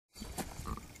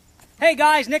Hey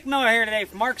guys, Nick Miller here today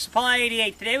from Mark Supply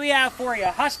 88. Today we have for you a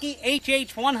Huskie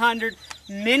HH100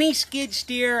 mini skid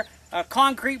steer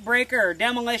concrete breaker or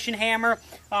demolition hammer.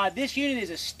 This unit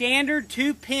is a standard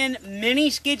 2-pin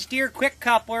mini skid steer quick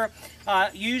coupler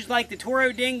used like the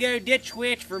Toro Dingo, Ditch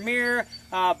Witch, Vermeer,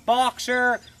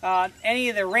 Boxer, any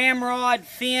of the Ramrod,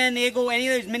 Finn, Eagle, any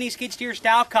of those mini skid steer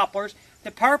style couplers. The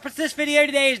purpose of this video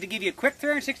today is to give you a quick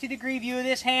 360-degree view of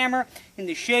this hammer and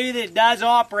to show you that it does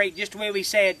operate just the way we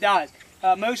say it does.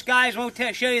 Most guys won't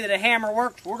show you that a hammer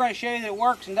works. We're going to show you that it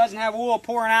works and doesn't have oil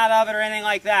pouring out of it or anything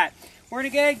like that. We're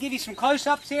going to go ahead and give you some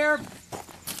close-ups here.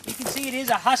 You can see it is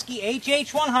a Huskie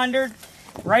HH100.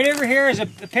 Right over here is a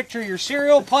picture of your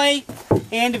serial plate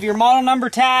and of your model number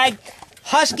tag.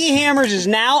 Huskie Hammers is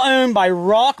now owned by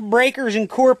Rock Breakers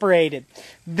Incorporated.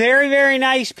 Very, very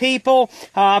nice people.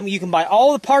 You can buy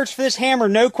all the parts for this hammer,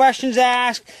 no questions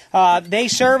asked. They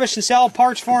service and sell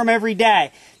parts for them every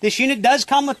day. This unit does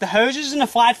come with the hoses and the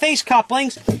flat face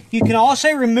couplings. You can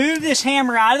also remove this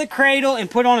hammer out of the cradle and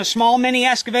put on a small mini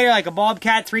excavator like a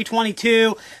Bobcat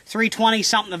 322, 320,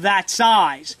 something of that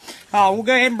size. We'll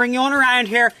go ahead and bring you on around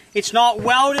here. It's not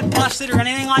welded, busted, or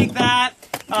anything like that.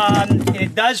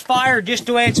 It does fire just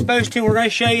the way it's supposed to. We're going to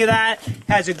show you that.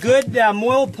 Has a good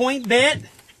moil point bit.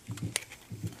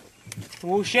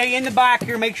 We'll show you in the back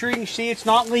here. Make sure you can see it's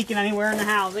not leaking anywhere in the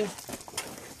housing.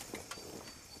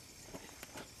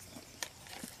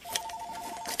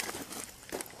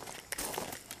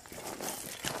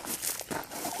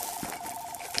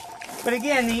 But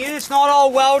again, the unit's not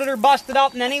all welded or busted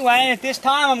up in any way. And at this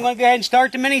time, I'm going to go ahead and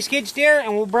start the mini skid steer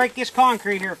and we'll break this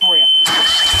concrete here for you.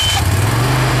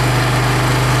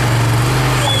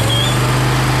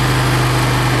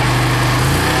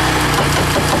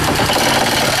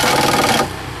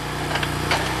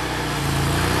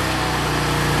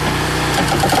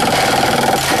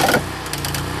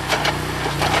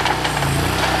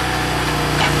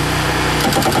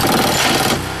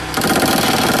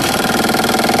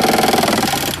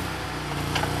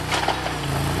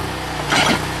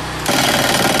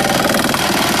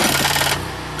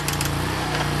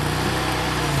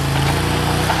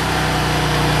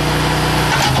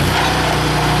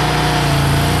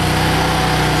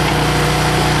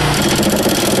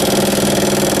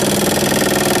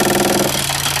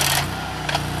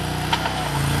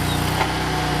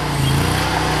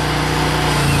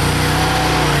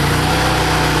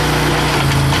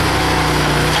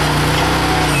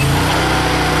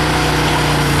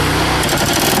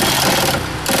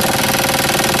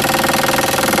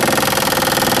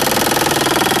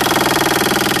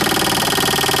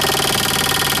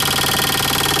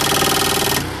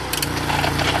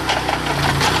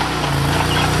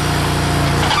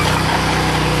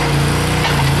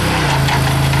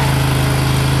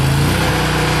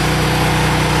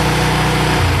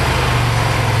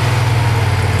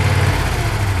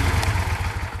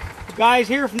 Guys,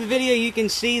 here from the video you can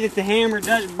see that the hammer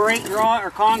does break raw or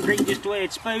concrete just the way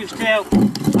it's supposed to.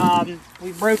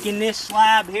 We've broken this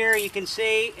slab here, you can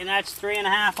see, and that's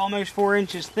 3.5, almost 4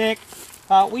 inches thick.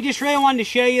 We just really wanted to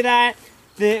show you that.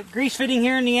 The grease fitting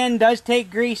here in the end does take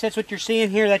grease. That's what you're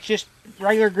seeing here. That's just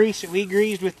regular grease that we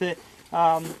greased with the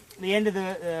end of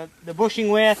the bushing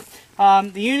with.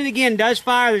 The unit again does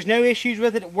fire. There's no issues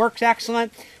with it. It works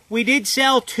excellent. We did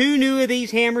sell 2 new of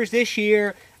these hammers this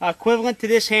year, equivalent to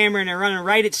this hammer, and they're running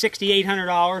right at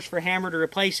 $6,800 for a hammer to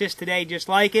replace this today, just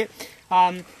like it.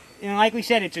 And like we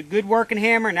said, it's a good working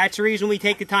hammer, and that's the reason we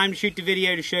take the time to shoot the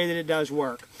video to show that it does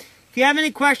work. If you have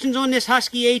any questions on this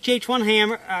Huskie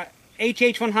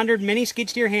HH100 mini skid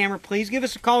steer hammer, please give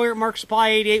us a call here at Mark Supply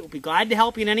 88. We'll be glad to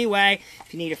help you in any way.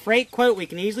 If you need a freight quote, we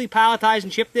can easily palletize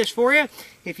and ship this for you.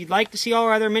 If you'd like to see all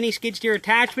our other mini skid steer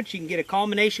attachments, you can get a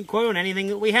combination quote on anything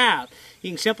that we have. You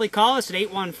can simply call us at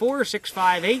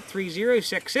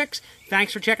 814-658-3066.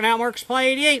 Thanks for checking out Mark Supply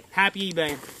 88. Happy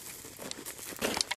eBay.